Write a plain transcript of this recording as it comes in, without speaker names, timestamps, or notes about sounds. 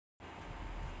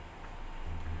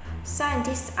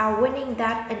Scientists are warning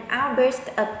that an outburst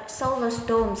of solar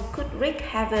storms could wreak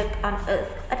havoc on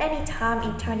Earth at any time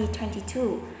in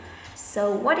 2022.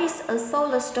 So what is a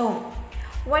solar storm?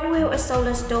 When will a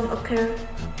solar storm occur?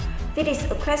 This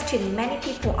is a question many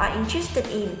people are interested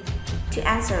in. To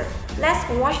answer, let's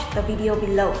watch the video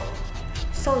below.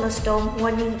 Solar storm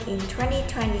warning in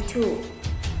 2022.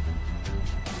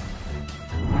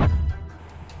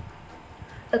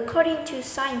 According to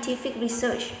scientific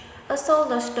research, a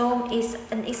solar storm is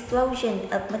an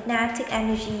explosion of magnetic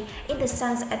energy in the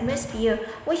sun's atmosphere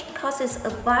which causes a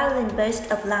violent burst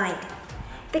of light.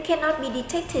 They cannot be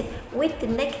detected with the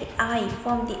naked eye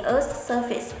from the Earth's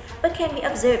surface, but can be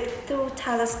observed through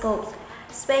telescopes,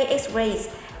 space X-rays,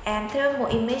 and thermal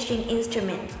imaging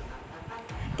instruments.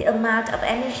 The amount of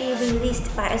energy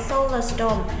released by a solar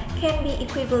storm can be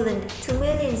equivalent to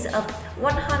millions of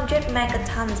 100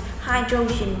 megatons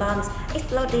hydrogen bombs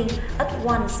exploding at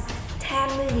once,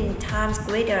 10 million times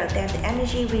greater than the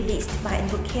energy released by a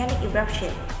volcanic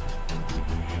eruption.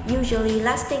 Usually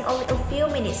lasting only a few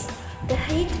minutes, the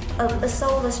heat of a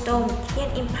solar storm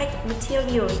can impact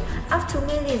materials up to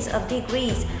millions of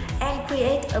degrees and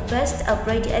create a burst of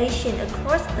radiation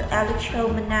across the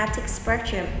electromagnetic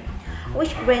spectrum,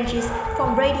 which ranges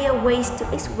from radio waves to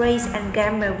X-rays and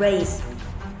gamma rays.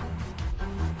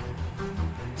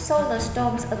 Solar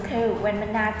storms occur when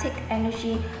magnetic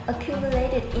energy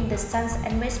accumulated in the sun's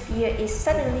atmosphere is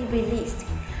suddenly released,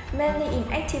 mainly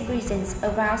in active regions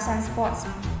around sunspots.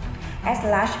 As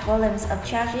large volumes of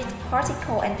charged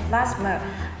particles and plasma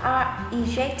are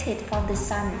ejected from the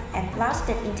sun and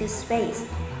blasted into space,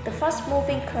 the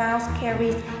fast-moving clouds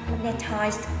carry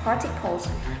magnetized particles,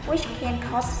 which can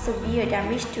cause severe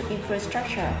damage to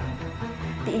infrastructure.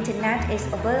 The Internet is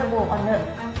available on Earth.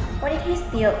 When it hits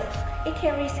the Earth, it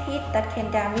carries heat that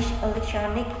can damage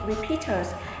electronic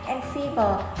repeaters and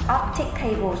fiber optic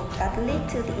cables that lead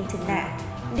to the Internet.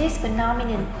 This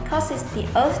phenomenon causes the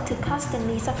Earth to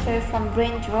constantly suffer from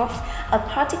raindrops of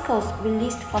particles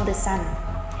released from the sun.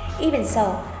 Even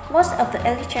so, most of the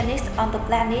electronics on the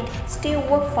planet still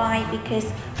work fine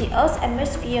because the Earth's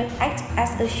atmosphere acts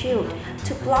as a shield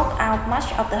to block out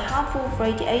much of the harmful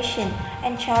radiation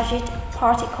and charged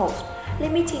particles,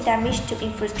 limiting damage to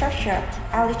infrastructure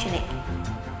electronics.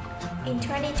 In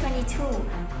 2022,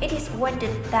 it is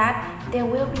wondered that there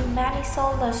will be many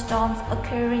solar storms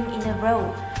occurring in a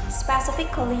row,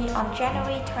 specifically on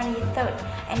January 23rd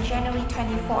and January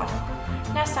 24th.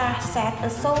 NASA said a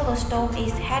solar storm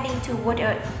is heading toward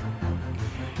Earth.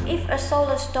 If a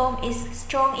solar storm is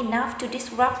strong enough to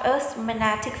disrupt Earth's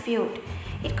magnetic field,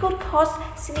 it could cause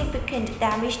significant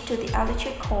damage to the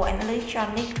electrical and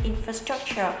electronic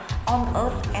infrastructure on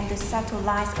Earth and the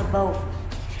satellites above.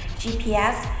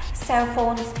 GPS, cell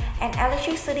phones, and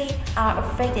electricity are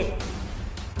affected.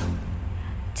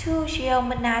 Two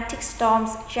geomagnetic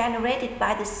storms generated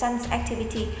by the sun's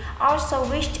activity also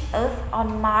reached Earth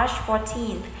on March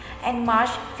 14th and March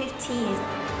 15th,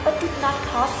 but did not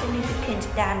cause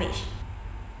significant damage.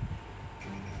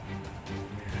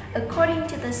 According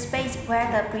to the Space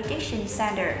Weather Prediction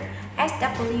Center,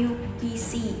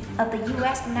 SWPC of the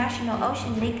U.S. National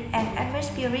Oceanic and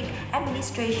Atmospheric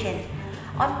Administration,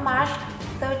 on March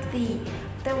 30,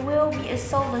 there will be a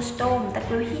solar storm that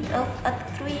will hit Earth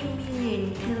at 3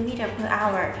 million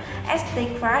km/h as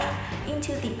they crash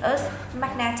into the Earth's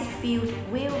magnetic field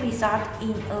will result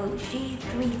in a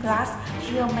G3 class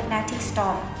geomagnetic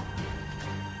storm.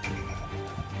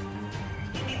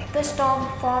 The storm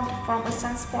formed from a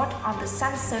sunspot on the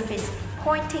sun's surface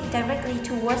pointing directly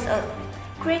towards Earth,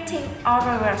 creating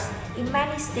auroras in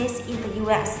many states in the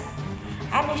US.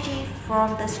 Energy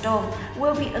from the storm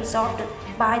will be absorbed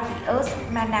by the Earth's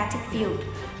magnetic field,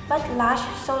 but large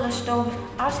solar storms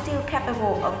are still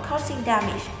capable of causing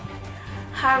damage.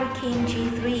 Hurricane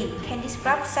G3 can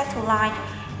disrupt satellite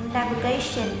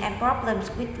navigation and problems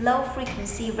with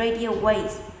low-frequency radio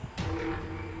waves.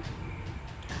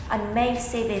 On May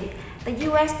 7, the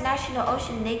U.S. National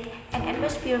Oceanic and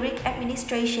Atmospheric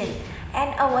Administration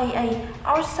 (NOAA)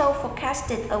 also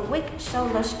forecasted a weak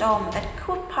solar storm that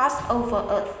could pass over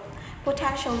Earth,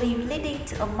 potentially leading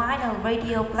to a minor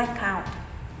radio blackout.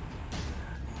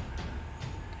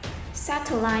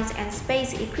 Satellites and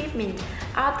space equipment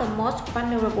are the most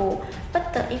vulnerable,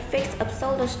 but the effects of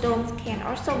solar storms can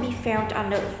also be felt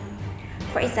on Earth.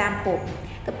 For example,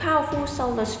 the powerful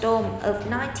solar storm of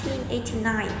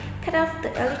 1989 cut off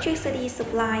the electricity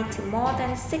supply to more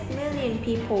than 6 million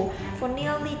people for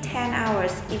nearly 10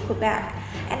 hours in Quebec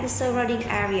and the surrounding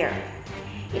area.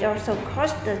 It also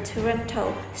caused the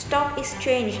Toronto Stock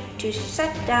Exchange to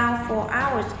shut down for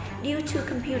hours due to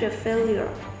computer failure.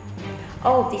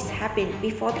 All this happened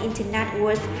before the internet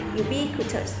was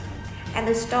ubiquitous, and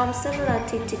a storm similar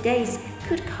to today's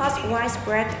could cause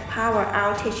widespread power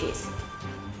outages.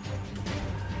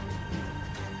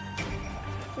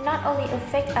 Not only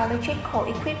affect electrical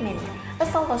equipment, but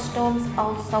solar storms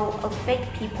also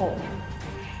affect people,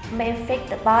 may affect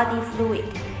the body fluid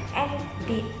and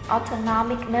the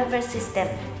autonomic nervous system,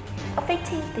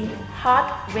 affecting the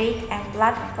heart rate and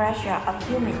blood pressure of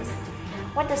humans.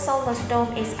 When the solar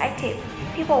storm is active,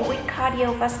 people with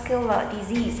cardiovascular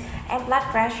disease and blood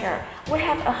pressure will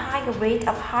have a higher rate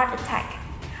of heart attack,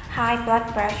 high blood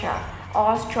pressure,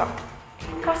 or stroke,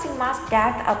 causing mass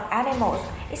death of animals,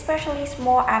 especially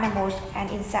small animals and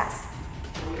insects.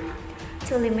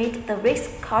 To limit the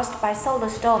risk caused by solar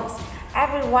storms,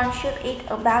 everyone should eat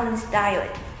a balanced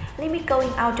diet, limit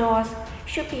going outdoors,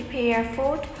 should prepare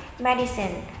food,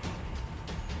 medicine,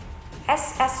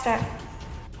 etc.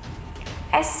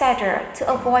 to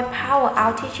avoid power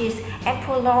outages and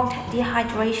prolonged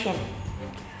dehydration.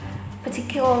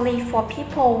 Particularly for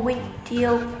people with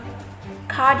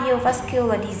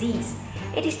cardiovascular disease,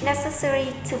 it is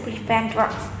necessary to prevent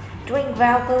drugs, drink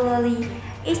regularly,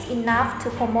 eat enough to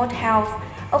promote health,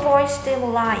 avoid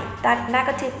stimuli that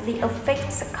negatively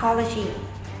affect psychology.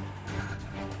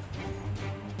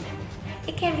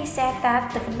 It can be said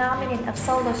that the phenomenon of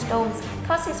solar storms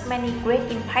causes many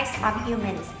great impacts on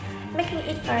humans, making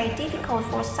it very difficult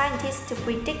for scientists to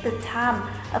predict the time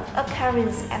of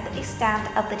occurrence and the extent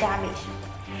of the damage.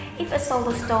 If a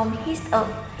solar storm hits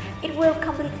Earth, it will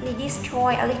completely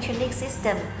destroy electronic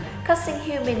system, causing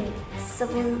human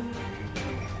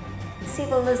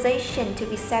civilization to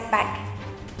be set back.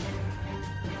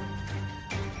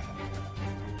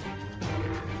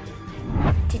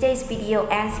 Today's video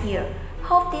ends here.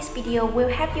 Hope this video will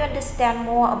help you understand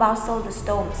more about solar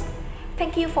storms.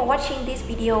 Thank you for watching this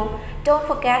video. Don't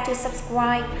forget to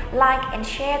subscribe, like and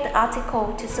share the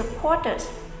article to support us.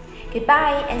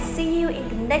 Goodbye and see you in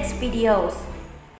the next videos.